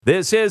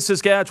This is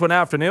Saskatchewan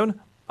Afternoon.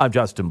 I'm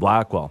Justin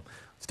Blackwell.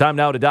 It's time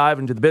now to dive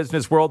into the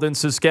business world in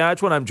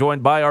Saskatchewan. I'm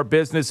joined by our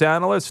business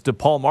analyst,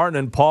 Paul Martin.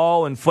 And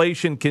Paul,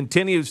 inflation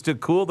continues to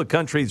cool. The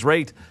country's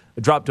rate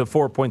dropped to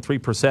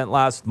 4.3%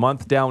 last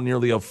month, down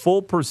nearly a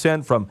full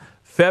percent from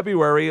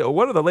February.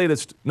 What are the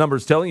latest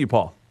numbers telling you,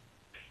 Paul?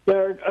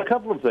 There are a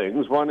couple of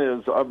things. One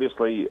is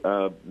obviously,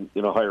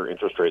 higher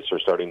interest rates are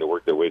starting to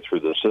work their way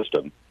through the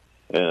system.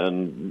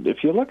 And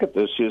if you look at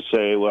this, you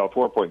say, well,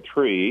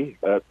 4.3,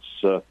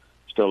 that's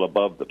still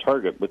above the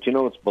target, but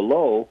it's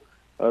below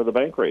the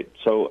bank rate.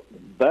 So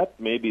that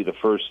may be the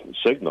first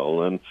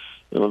signal. And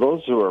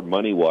those who are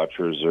money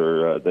watchers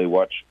or they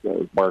watch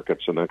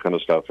markets and that kind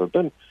of stuff have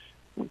been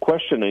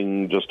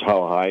questioning just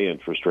how high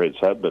interest rates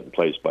have been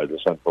placed by the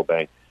central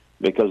bank,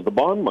 because the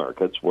bond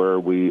markets, where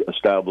we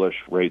establish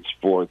rates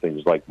for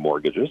things like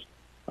mortgages,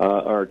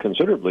 are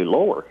considerably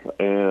lower.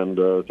 And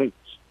I think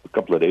a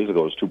couple of days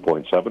ago it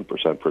was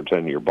 2.7% for a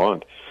 10-year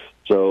bond.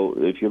 So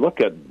if you look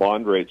at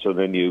bond rates and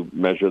then you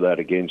measure that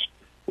against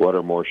what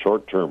are more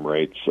short-term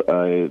rates,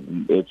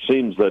 it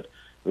seems that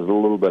there's a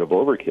little bit of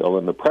overkill.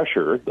 And the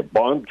pressure, the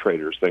bond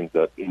traders think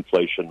that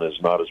inflation is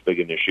not as big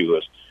an issue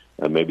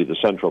as maybe the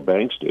central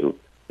banks do.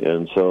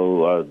 And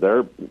so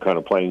they're kind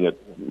of playing it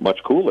much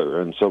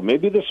cooler. And so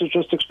maybe this is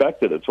just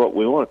expected. It's what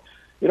we want.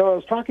 I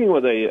was talking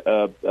with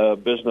a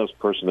business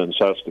person in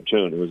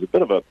Saskatoon who was a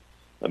bit of a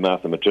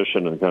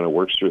mathematician and kind of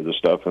works through this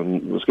stuff,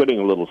 and was getting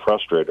a little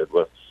frustrated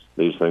with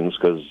these things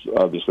because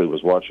obviously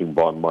was watching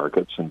bond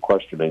markets and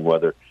questioning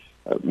whether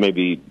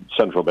maybe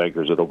central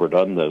bankers had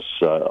overdone this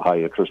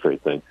high interest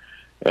rate thing.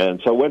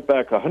 And so went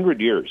back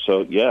 100 years.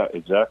 So, yeah,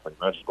 exactly.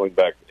 I was going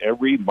back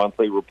every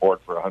monthly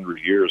report for 100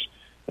 years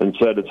and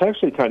said it's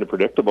actually kind of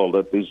predictable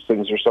that these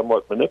things are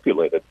somewhat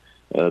manipulated,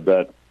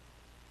 that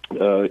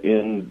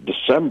in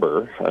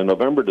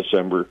November,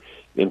 December,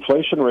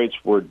 inflation rates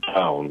were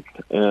down.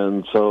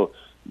 And so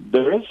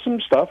there is some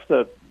stuff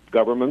that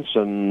governments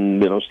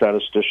and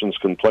statisticians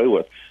can play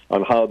with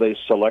on how they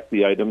select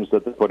the items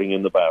that they're putting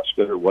in the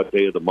basket or what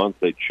day of the month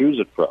they choose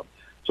it from.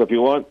 So if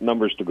you want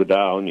numbers to go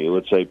down, you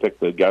would say pick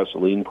the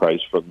gasoline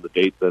price from the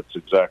date that's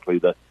exactly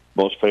the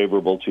most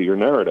favorable to your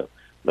narrative.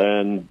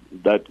 Then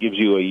that gives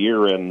you a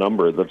year-end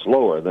number that's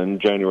lower. Then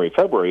January,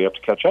 February, you have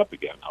to catch up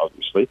again,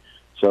 obviously.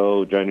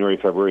 So January,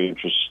 February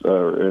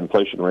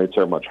inflation rates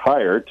are much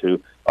higher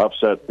to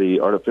offset the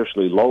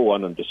artificially low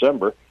one in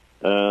December.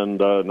 And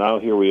now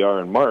here we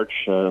are in March,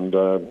 and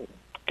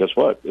guess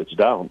what? It's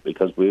down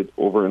because we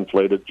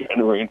overinflated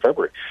January and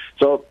February.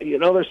 So,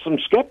 there's some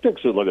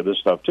skeptics who look at this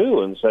stuff,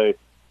 too, and say,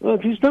 well,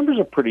 these numbers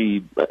are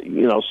pretty,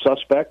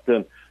 suspect,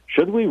 and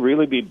should we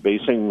really be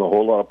basing a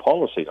whole lot of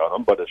policy on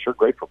them? But it's sure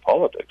great for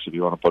politics, if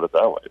you want to put it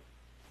that way.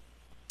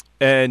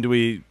 And do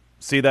we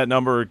see that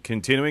number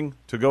continuing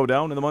to go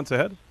down in the months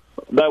ahead?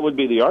 That would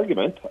be the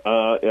argument,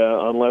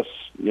 unless,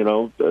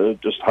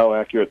 just how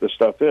accurate this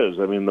stuff is.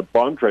 I mean, the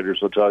bond traders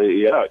will tell you,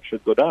 yeah, it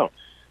should go down.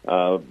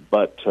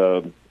 But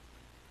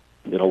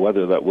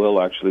whether that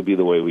will actually be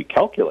the way we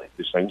calculate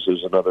these things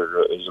is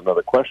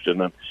another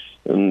question.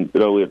 And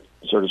we had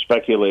sort of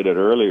speculated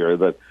earlier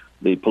that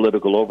the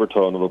political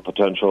overtone of a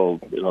potential,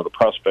 the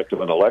prospect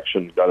of an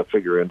election got to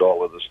figure into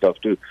all of this stuff,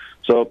 too.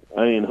 So,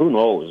 who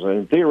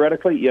knows?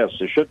 Theoretically, yes,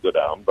 it should go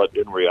down. But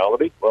in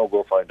reality, well,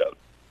 we'll find out.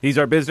 He's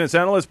our business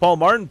analyst, Paul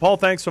Martin. Paul,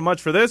 thanks so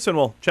much for this, and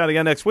we'll chat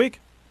again next week.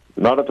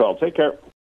 Not at all. Take care.